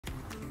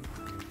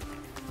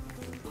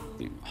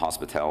the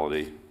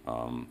hospitality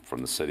from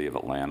the city of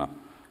Atlanta.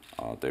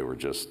 They were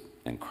just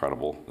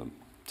incredible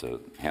to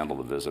handle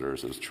the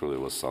visitors. It truly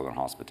was Southern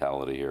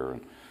hospitality here,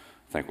 and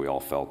I think we all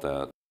felt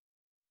that.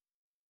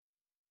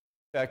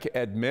 Beck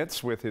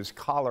admits, with his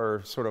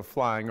collar sort of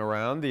flying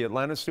around, the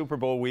Atlanta Super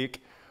Bowl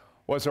week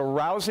was a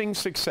rousing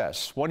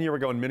success. 1 year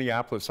ago in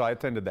Minneapolis, I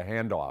attended the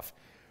handoff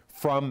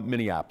from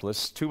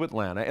Minneapolis to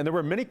Atlanta, and there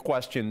were many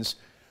questions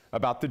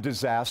about the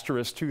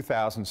disastrous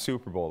 2000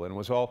 Super Bowl, and it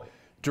was all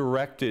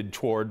directed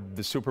toward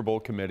the Super Bowl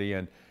committee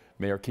and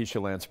Mayor Keisha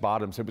Lance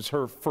Bottoms. It was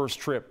her first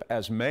trip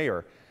as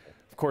mayor.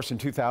 Of course, in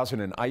 2000,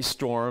 an ice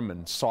storm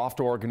and soft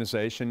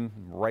organization,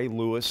 Ray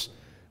Lewis.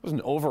 It was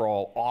an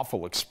overall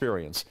awful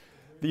experience.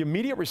 The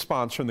immediate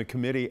response from the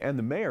committee and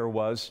the mayor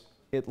was,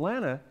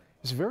 Atlanta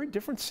is a very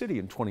different city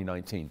in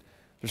 2019.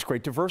 There's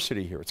great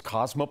diversity here. It's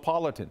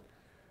cosmopolitan,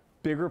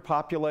 bigger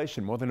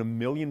population. More than 1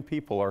 million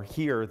people are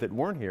here that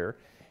weren't here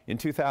in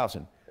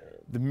 2000.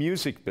 The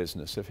music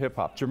business of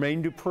hip-hop,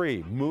 Jermaine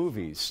Dupri,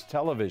 movies,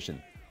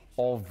 television,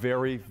 all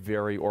very,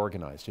 very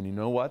organized. And you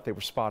know what? They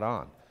were spot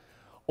on.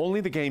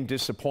 Only the game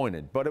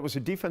disappointed, but it was a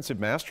defensive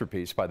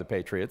masterpiece by the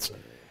Patriots.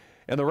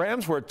 And the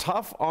Rams were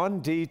tough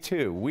on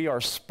D2. We are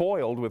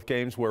spoiled with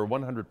games where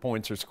 100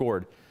 points are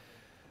scored,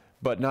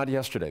 but not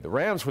yesterday. The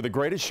Rams were the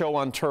greatest show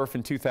on turf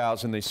in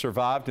 2000. They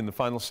survived in the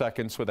final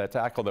seconds with that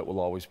tackle that will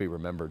always be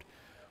remembered.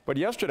 But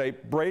yesterday,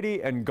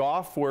 Brady and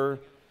Goff were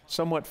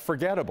somewhat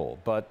forgettable,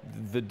 but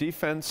the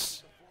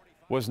defense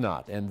was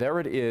not. And there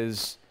it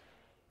is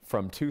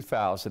from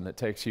 2000 that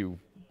takes you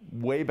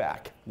way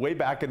back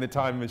in the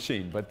time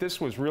machine. But this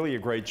was really a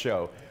great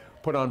show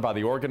put on by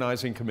the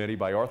organizing committee,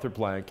 by Arthur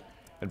Blank,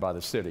 and by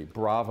the city.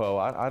 Bravo.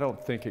 I don't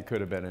think it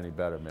could have been any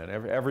better, man.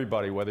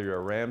 Everybody, whether you're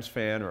a Rams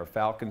fan or a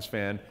Falcons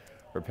fan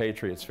or a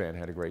Patriots fan,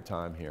 had a great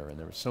time here. And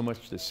there was so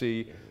much to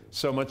see,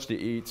 so much to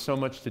eat, so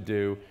much to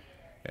do,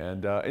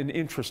 and an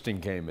interesting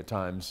game at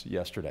times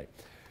yesterday.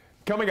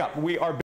 Coming up, we are